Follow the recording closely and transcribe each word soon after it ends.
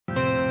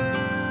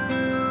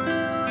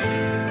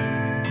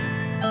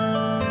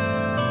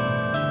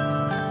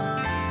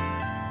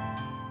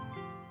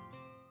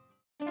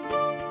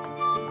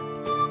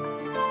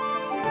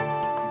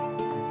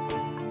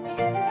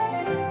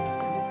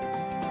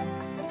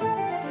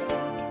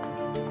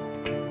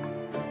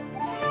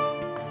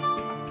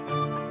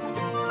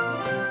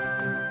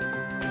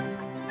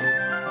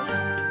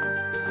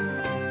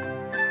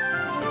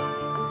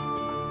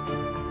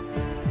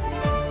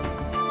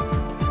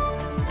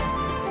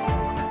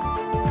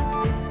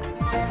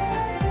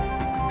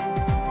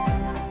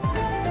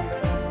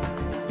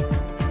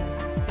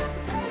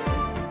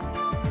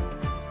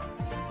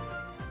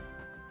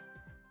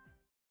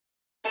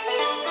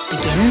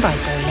by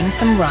boiling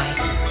some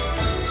rice.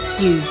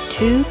 Use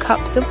 2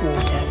 cups of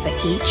water for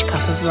each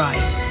cup of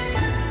rice.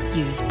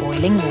 Use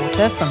boiling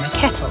water from a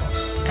kettle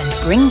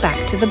and bring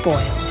back to the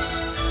boil.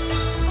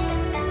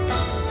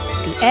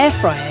 The air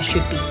fryer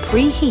should be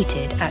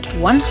preheated at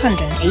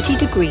 180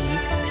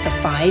 degrees for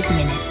 5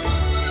 minutes.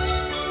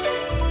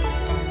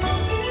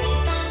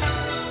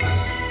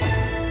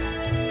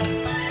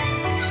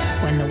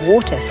 When the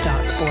water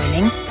starts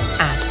boiling,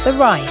 add the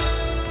rice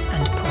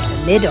and put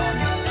a lid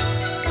on.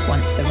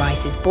 Once the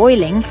rice is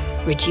boiling,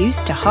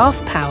 reduce to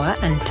half power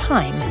and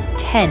time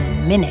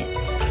 10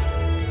 minutes.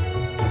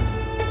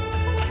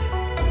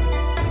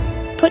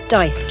 Put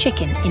diced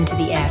chicken into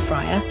the air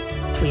fryer.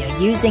 We are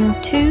using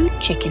 2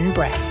 chicken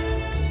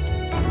breasts.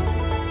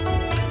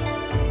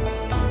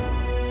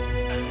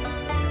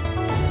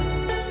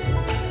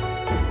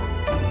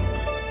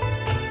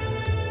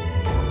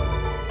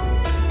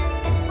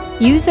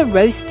 Use a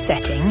roast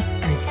setting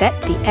and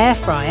set the air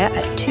fryer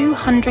at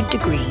 200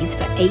 degrees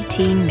for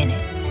 18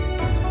 minutes.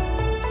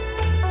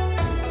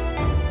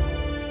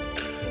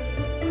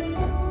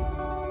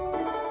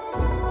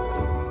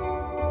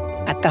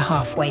 At the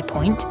halfway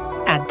point,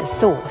 add the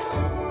sauce.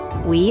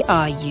 We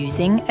are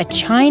using a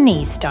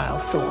Chinese-style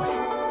sauce,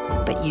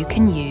 but you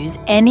can use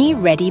any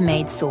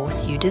ready-made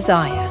sauce you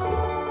desire.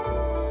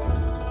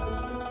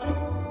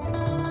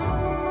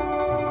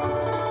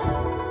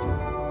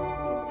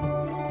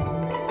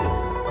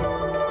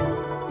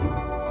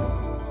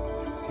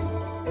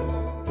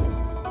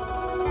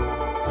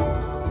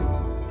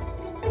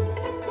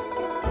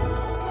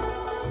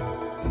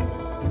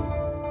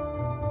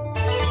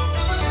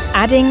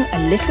 Adding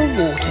a little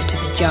water to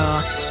the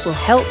jar will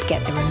help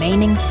get the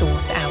remaining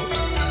sauce out.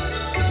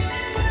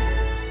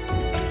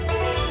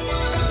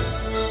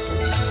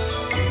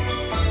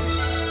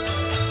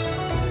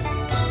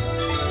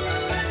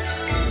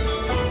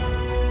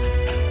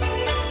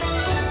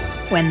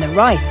 When the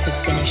rice has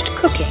finished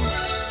cooking,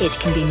 it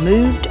can be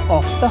moved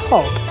off the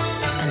hob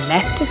and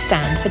left to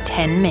stand for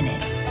 10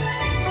 minutes.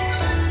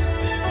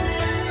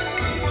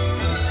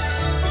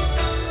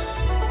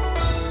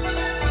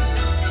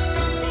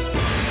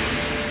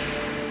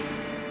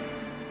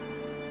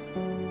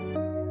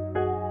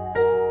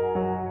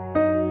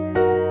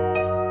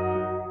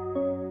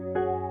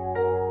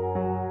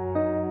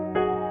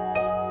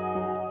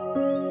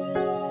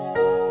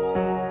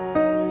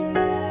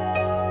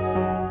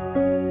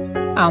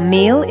 Our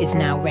meal is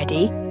now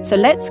ready, so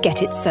let's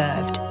get it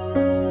served.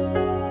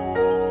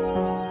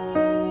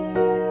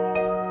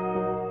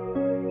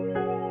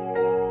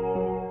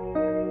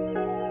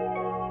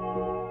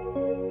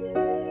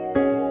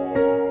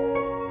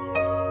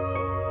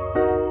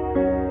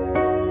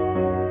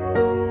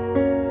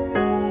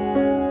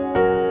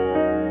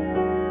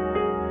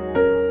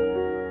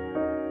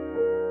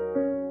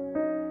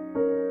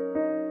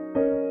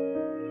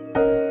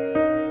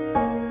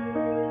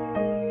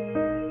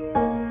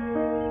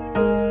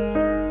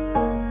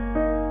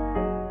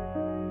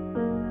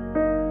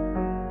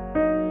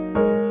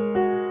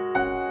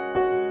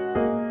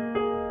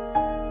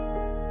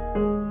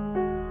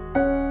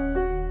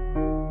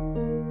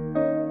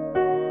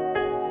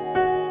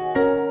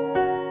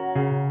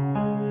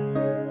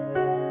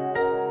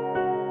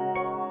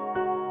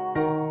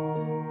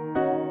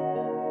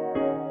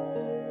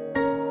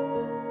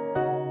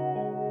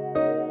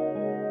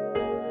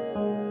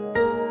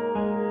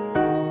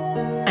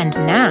 And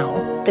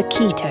now, the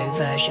keto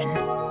version.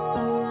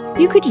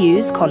 You could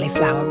use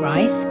cauliflower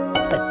rice,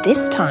 but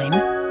this time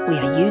we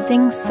are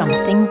using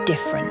something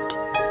different.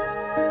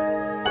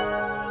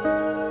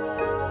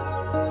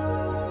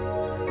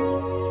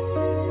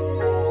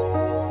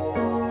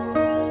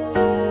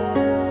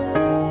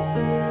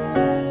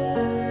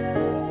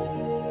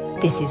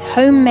 This is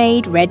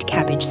homemade red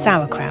cabbage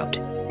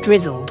sauerkraut,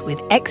 drizzled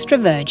with extra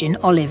virgin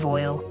olive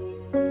oil.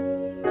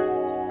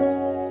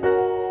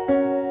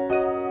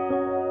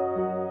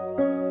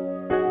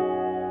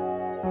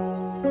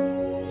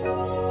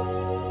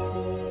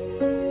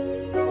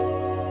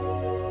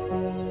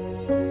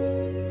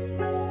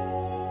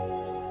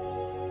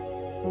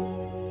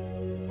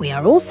 We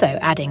are also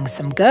adding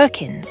some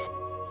gherkins.